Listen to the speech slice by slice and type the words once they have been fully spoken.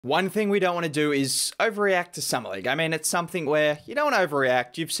One thing we don't want to do is overreact to Summer League. I mean, it's something where you don't want to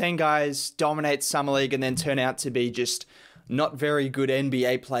overreact. You've seen guys dominate Summer League and then turn out to be just not very good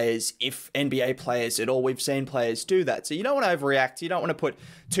NBA players, if NBA players at all. We've seen players do that. So you don't want to overreact. You don't want to put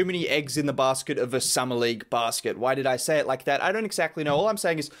too many eggs in the basket of a Summer League basket. Why did I say it like that? I don't exactly know. All I'm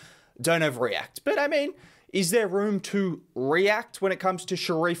saying is don't overreact. But I mean, is there room to react when it comes to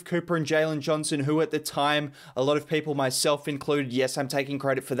Sharife Cooper and Jalen Johnson, who at the time, a lot of people, myself included, yes, I'm taking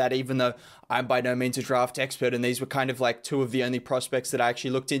credit for that, even though I'm by no means a draft expert, and these were kind of like two of the only prospects that I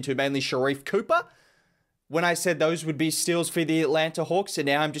actually looked into, mainly Sharife Cooper, when I said those would be steals for the Atlanta Hawks, and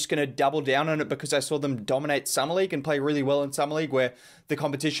now I'm just going to double down on it because I saw them dominate Summer League and play really well in Summer League, where the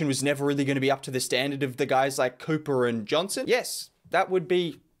competition was never really going to be up to the standard of the guys like Cooper and Johnson. Yes, that would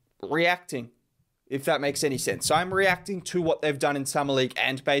be reacting, if that makes any sense. So I'm reacting to what they've done in Summer League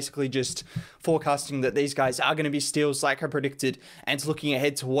and basically just forecasting that these guys are going to be steals like I predicted and looking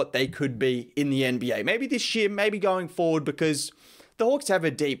ahead to what they could be in the NBA. Maybe this year, maybe going forward, because the Hawks have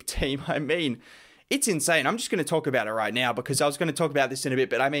a deep team. I mean, it's insane. I'm just going to talk about it right now because I was going to talk about this in a bit,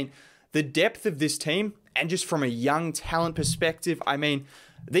 but I mean, the depth of this team and just from a young talent perspective, I mean,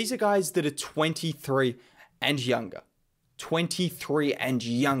 these are guys that are 23 and younger. 23 and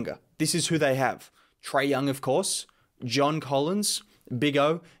younger. This is who they have. Trae Young, of course, John Collins, Big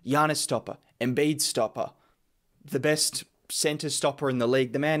O, Giannis stopper, Embiid stopper, the best center stopper in the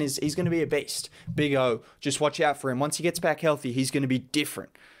league. The man he's going to be a beast. Big O, just watch out for him. Once he gets back healthy, he's going to be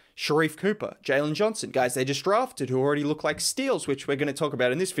different. Sharife Cooper, Jalen Johnson, guys they just drafted who already look like steals, which we're going to talk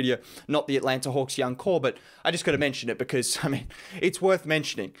about in this video, not the Atlanta Hawks young core, but I just got to mention it because, I mean, it's worth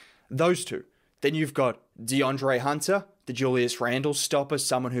mentioning. Those two. Then you've got DeAndre Hunter, the Julius Randle stopper,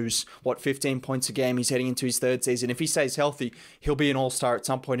 someone who's, 15 points a game. He's heading into his third season. If he stays healthy, he'll be an all-star at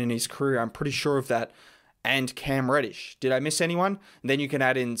some point in his career. I'm pretty sure of that. And Cam Reddish. Did I miss anyone? And then you can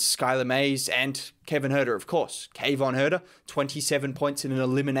add in Skylar Mays and Kevin Huerter, of course. Kayvon Huerter, 27 points in an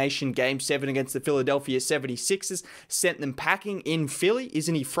elimination game 7 against the Philadelphia 76ers. Sent them packing in Philly.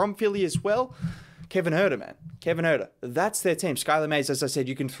 Isn't he from Philly as well? Kevin Huerter, man. Kevin Huerter. That's their team. Skylar Mays, as I said,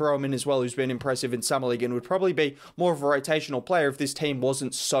 you can throw him in as well, who's been impressive in Summer League and would probably be more of a rotational player if this team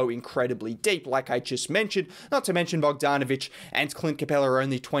wasn't so incredibly deep, like I just mentioned. Not to mention Bogdanovic and Clint Capella are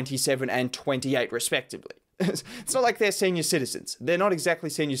only 27 and 28, respectively. It's not like they're senior citizens. They're not exactly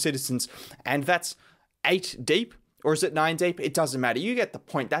senior citizens, and that's 8 deep. Or is it 9 deep? It doesn't matter. You get the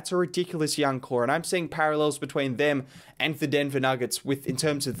point. That's a ridiculous young core. And I'm seeing parallels between them and the Denver Nuggets in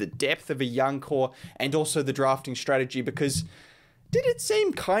terms of the depth of a young core and also the drafting strategy, because did it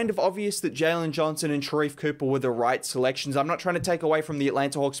seem kind of obvious that Jalen Johnson and Sharife Cooper were the right selections? I'm not trying to take away from the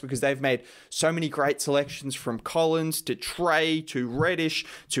Atlanta Hawks because they've made so many great selections, from Collins to Trae to Reddish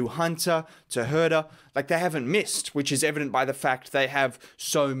to Hunter to Huerter. Like, they haven't missed, which is evident by the fact they have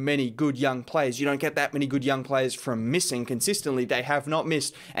so many good young players. You don't get that many good young players from missing consistently. They have not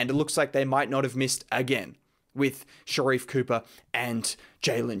missed, and it looks like they might not have missed again with Sharife Cooper and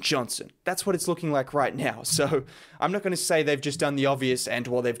Jalen Johnson. That's what it's looking like right now. So I'm not going to say they've just done the obvious and,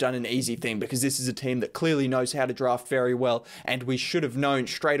 well, they've done an easy thing, because this is a team that clearly knows how to draft very well, and we should have known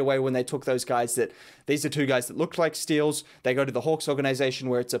straight away when they took those guys that these are two guys that looked like steals. They go to the Hawks organization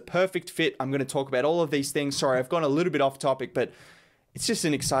where it's a perfect fit. I'm going to talk about all of these things. Sorry, I've gone a little bit off topic, but it's just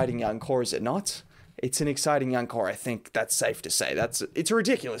an exciting young core, is it not? It's an exciting young core. I think that's safe to say. It's a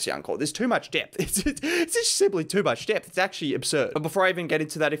ridiculous young core. There's too much depth. It's just simply too much depth. It's actually absurd. But before I even get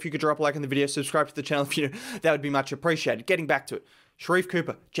into that, if you could drop a like on the video, subscribe to the channel if you know, that would be much appreciated. Getting back to it. Sharife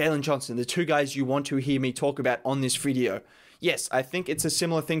Cooper, Jalen Johnson, the two guys you want to hear me talk about on this video. Yes, I think it's a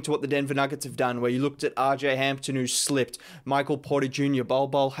similar thing to what the Denver Nuggets have done, where you looked at RJ Hampton, who slipped. Michael Porter Jr.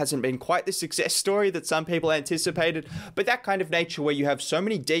 Bol hasn't been quite the success story that some people anticipated, but that kind of nature where you have so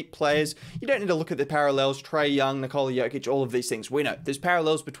many deep players, you don't need to look at the parallels. Trae Young, Nikola Jokic, all of these things. We know there's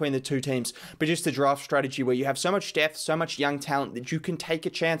parallels between the two teams, but just the draft strategy where you have so much depth, so much young talent that you can take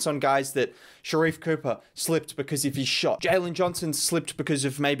a chance on guys that Sharife Cooper slipped because of his shot. Jalen Johnson slipped because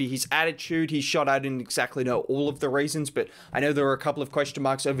of maybe his attitude. His shot, I didn't exactly know all of the reasons, but I know there were a couple of question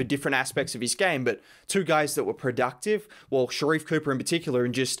marks over different aspects of his game, but two guys that were productive, well, Sharife Cooper in particular,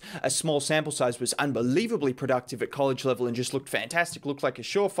 in just a small sample size, was unbelievably productive at college level and just looked fantastic, looked like a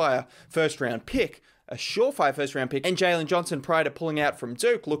surefire first-round pick. And Jalen Johnson, prior to pulling out from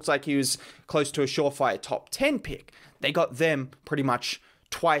Duke, looked like he was close to a surefire top 10 pick. They got them pretty much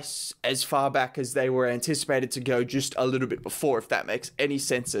twice as far back as they were anticipated to go just a little bit before, if that makes any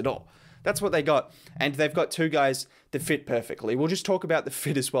sense at all. That's what they got. And they've got two guys that fit perfectly. We'll just talk about the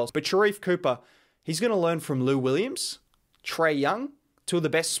fit as well. But Sharife Cooper, he's going to learn from Lou Williams, Trae Young, two of the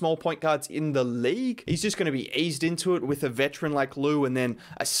best small point guards in the league. He's just going to be eased into it with a veteran like Lou and then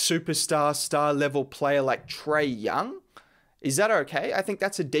a superstar, star level player like Trae Young. Is that okay? I think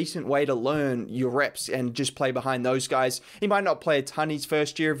that's a decent way to learn your reps and just play behind those guys. He might not play a ton his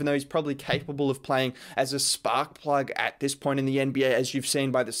first year, even though he's probably capable of playing as a spark plug at this point in the NBA, as you've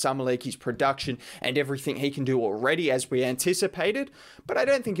seen by the Summer League, his production and everything he can do already as we anticipated. But I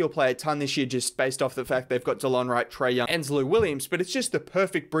don't think he'll play a ton this year just based off the fact they've got DeLon Wright, Trae Young, and Lou Williams. But it's just the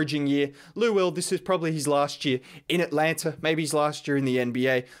perfect bridging year. Lou Will, this is probably his last year in Atlanta, maybe his last year in the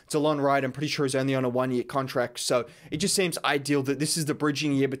NBA. DeLon Wright, I'm pretty sure is only on a one-year contract. So it just seems ideal that this is the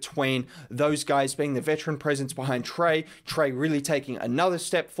bridging year between those guys being the veteran presence behind Trae really taking another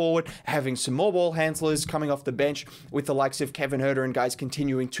step forward, having some more ball handlers coming off the bench with the likes of Kevin Huerter and guys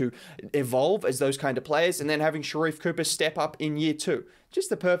continuing to evolve as those kind of players, and then having Sharife Cooper step up in year 2. Just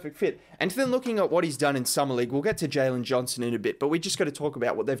the perfect fit. And then looking at what he's done in Summer League, we'll get to Jalen Johnson in a bit, but we just got to talk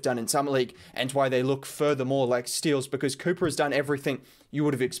about what they've done in Summer League and why they look furthermore like steals, because Cooper has done everything you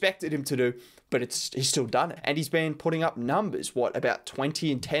would have expected him to do, but he's still done it. And he's been putting up numbers, about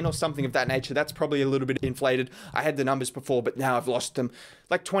 20 and 10 or something of that nature. That's probably a little bit inflated. I had the numbers before, but now I've lost them.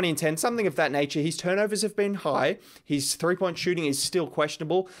 Like 20 and 10, something of that nature. His turnovers have been high. His three-point shooting is still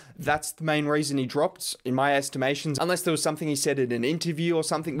questionable. That's the main reason he dropped, in my estimations, unless there was something he said in an interview or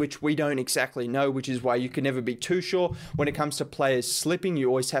something which we don't exactly know, which is why you can never be too sure. When it comes to players slipping, you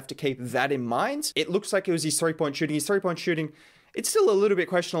always have to keep that in mind. It looks like it was his three-point shooting. His three-point shooting, it's still a little bit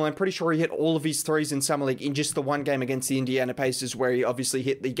questionable. I'm pretty sure he hit all of his threes in Summer League in just the one game against the Indiana Pacers, where he obviously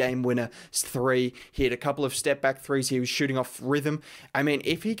hit the game winner 3. He hit a couple of step back threes. He was shooting off rhythm. I mean,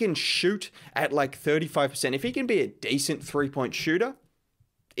 if he can shoot at like 35%, if he can be a decent three-point shooter,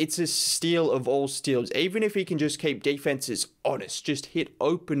 it's a steal of all steals. Even if he can just keep defenses honest, just hit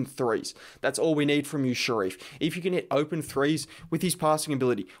open threes. That's all we need from you, Sharife. If you can hit open threes with his passing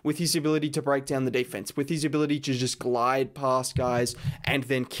ability, with his ability to break down the defense, with his ability to just glide past guys and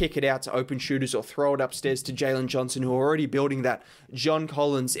then kick it out to open shooters or throw it upstairs to Jalen Johnson, who are already building that John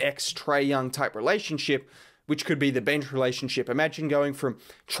Collins x Trae Young type relationship, which could be the bench relationship. Imagine going from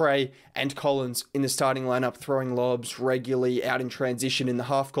Trae and Collins in the starting lineup, throwing lobs regularly out in transition in the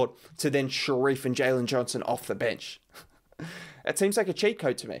half court, to then Sharife and Jalen Johnson off the bench. It seems like a cheat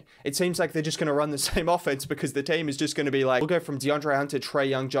code to me. It seems like they're just going to run the same offense because the team is just going to be like, we'll go from DeAndre Hunter, Trae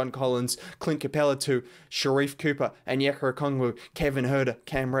Young, John Collins, Clint Capella to Sharife Cooper, Onyeka Okongwu, Kevin Huerter,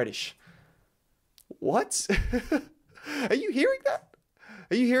 Cam Reddish. What? Are you hearing that?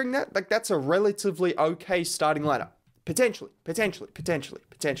 Are you hearing that? Like, that's a relatively okay starting lineup. Potentially.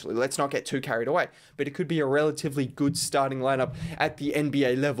 Let's not get too carried away. But it could be a relatively good starting lineup at the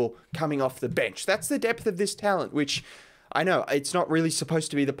NBA level coming off the bench. That's the depth of this talent, which I know it's not really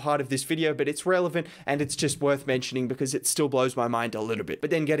supposed to be the part of this video, but it's relevant and it's just worth mentioning because it still blows my mind a little bit. But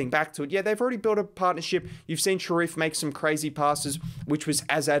then getting back to it, yeah, they've already built a partnership. You've seen Sharife make some crazy passes, which was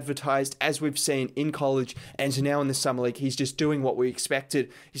as advertised as we've seen in college, and now in the Summer League, he's just doing what we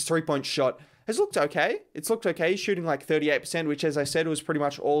expected. His three-point shot has looked okay. It's looked okay. He's shooting like 38%, which, as I said, was pretty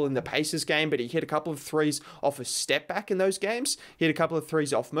much all in the Pacers game, but he hit a couple of threes off a step back in those games. He hit a couple of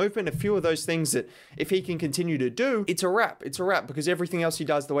threes off movement, a few of those things that if he can continue to do, it's a wrap. It's a wrap because everything else he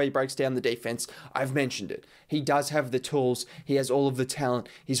does, the way he breaks down the defense, I've mentioned it. He does have the tools. He has all of the talent.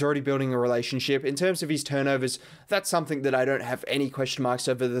 He's already building a relationship. In terms of his turnovers, that's something that I don't have any question marks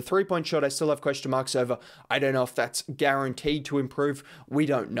over. The three-point shot, I still have question marks over. I don't know if that's guaranteed to improve. We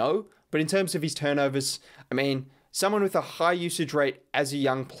don't know. But in terms of his turnovers, I mean, someone with a high usage rate as a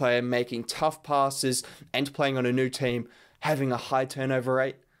young player, making tough passes and playing on a new team, having a high turnover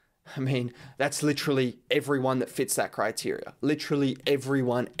rate, I mean, that's literally everyone that fits that criteria. Literally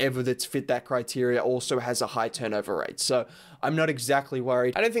everyone ever that's fit that criteria also has a high turnover rate. So I'm not exactly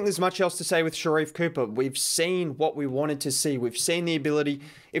worried. I don't think there's much else to say with Sharife Cooper. We've seen what we wanted to see. We've seen the ability.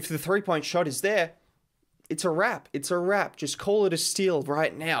 If the three-point shot is there, it's a wrap. It's a wrap. Just call it a steal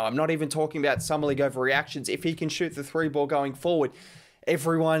right now. I'm not even talking about Summer League overreactions. If he can shoot the three ball going forward,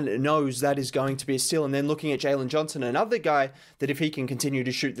 everyone knows that is going to be a steal. And then looking at Jalen Johnson, another guy that if he can continue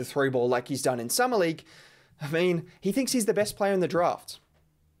to shoot the three ball like he's done in Summer League, I mean, he thinks he's the best player in the draft.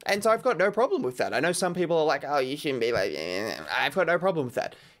 And so I've got no problem with that. I know some people are like, oh, you shouldn't be like, I've got no problem with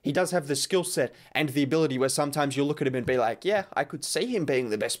that. He does have the skill set and the ability where sometimes you'll look at him and be like, yeah, I could see him being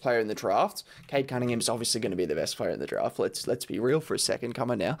the best player in the draft. Cade Cunningham's obviously going to be the best player in the draft. Let's be real for a second.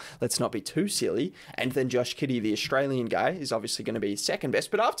 Come on now. Let's not be too silly. And then Josh Giddey, the Australian guy, is obviously going to be second best.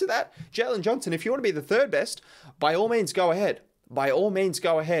 But after that, Jalen Johnson, if you want to be the third best, by all means, go ahead. By all means,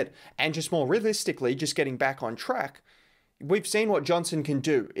 go ahead. And just more realistically, just getting back on track, We've seen what Johnson can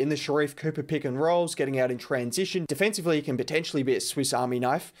do in the Sharif Cooper pick and rolls, getting out in transition. Defensively, he can potentially be a Swiss Army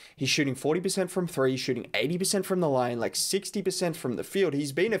knife. He's shooting 40% from three, shooting 80% from the line, like 60% from the field.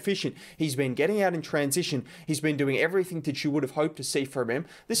 He's been efficient. He's been getting out in transition. He's been doing everything that you would have hoped to see from him.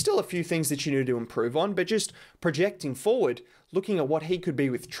 There's still a few things that you need to improve on, but just projecting forward, looking at what he could be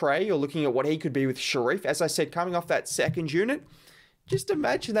with Trey or looking at what he could be with Sharif, as I said, coming off that second unit, just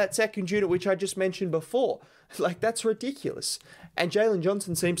imagine that second unit, which I just mentioned before. Like, that's ridiculous. And Jalen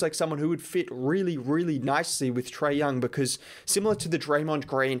Johnson seems like someone who would fit really, really nicely with Trae Young because similar to the Draymond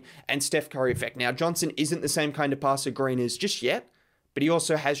Green and Steph Curry effect. Now, Johnson isn't the same kind of passer Green is just yet, but he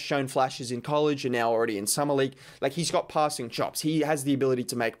also has shown flashes in college and now already in Summer League. Like, he's got passing chops. He has the ability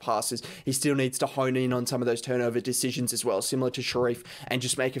to make passes. He still needs to hone in on some of those turnover decisions as well, similar to Sharif, and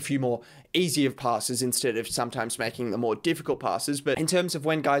just make a few more easier passes instead of sometimes making the more difficult passes. But in terms of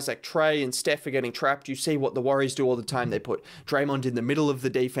when guys like Trey and Steph are getting trapped, you see what the Warriors do all the time. They put Draymond in the middle of the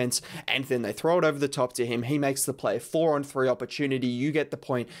defense, and then they throw it over the top to him. He makes the play, 4-on-3 opportunity. You get the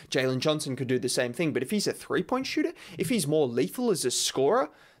point. Jalen Johnson could do the same thing. But if he's a three-point shooter, if he's more lethal as a scorer,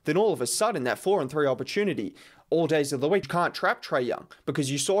 then all of a sudden that 4-on-3 opportunity all days of the week, you can't trap Trae Young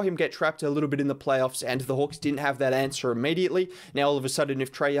because you saw him get trapped a little bit in the playoffs and the Hawks didn't have that answer immediately. Now all of a sudden,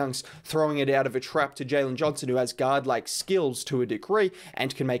 if Trae Young's throwing it out of a trap to Jalen Johnson, who has guard-like skills to a degree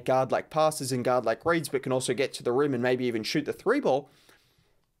and can make guard-like passes and guard-like reads, but can also get to the rim and maybe even shoot the three ball,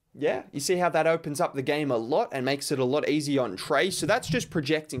 yeah, you see how that opens up the game a lot and makes it a lot easier on Trey. So that's just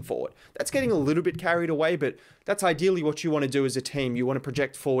projecting forward. That's getting a little bit carried away, but that's ideally what you want to do as a team. You want to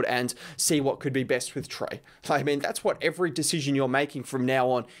project forward and see what could be best with Trey. I mean, that's what every decision you're making from now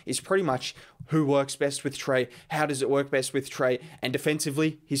on is pretty much who works best with Trey, how does it work best with Trey, and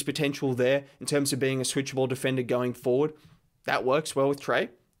defensively, his potential there in terms of being a switchable defender going forward. That works well with Trey in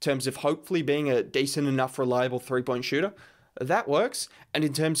terms of hopefully being a decent enough, reliable three-point shooter. That works. And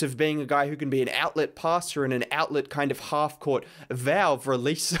in terms of being a guy who can be an outlet passer and an outlet kind of half-court valve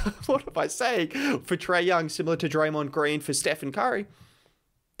release, what am I saying, for Trae Young, similar to Draymond Green for Stephen Curry,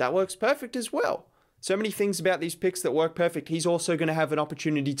 that works perfect as well. So many things about these picks that work perfect. He's also going to have an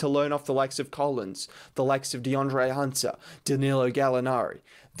opportunity to learn off the likes of Collins, the likes of DeAndre Hunter, Danilo Gallinari.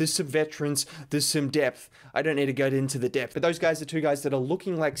 There's some veterans, there's some depth. I don't need to go into the depth, but those guys are two guys that are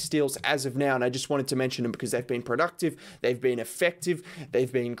looking like steals as of now, and I just wanted to mention them because they've been productive, they've been effective,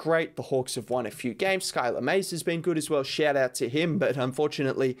 they've been great. The Hawks have won a few games. Skylar Mays has been good as well. Shout out to him, but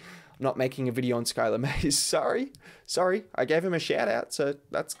unfortunately, I'm not making a video on Skylar Mays. Sorry. I gave him a shout out, so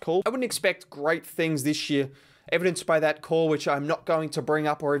that's cool. I wouldn't expect great things this year, evidenced by that call, which I'm not going to bring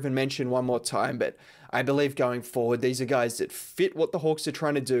up or even mention one more time, but I believe going forward, these are guys that fit what the Hawks are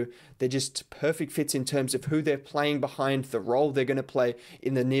trying to do. They're just perfect fits in terms of who they're playing behind, the role they're going to play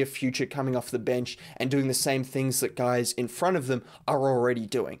in the near future coming off the bench and doing the same things that guys in front of them are already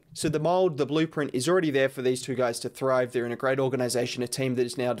doing. So the mold, the blueprint is already there for these two guys to thrive. They're in a great organization, a team that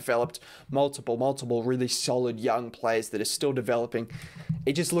has now developed multiple really solid young players that are still developing.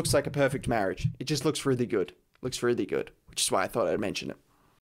 It just looks like a perfect marriage. It just looks really good. Which is why I thought I'd mention it.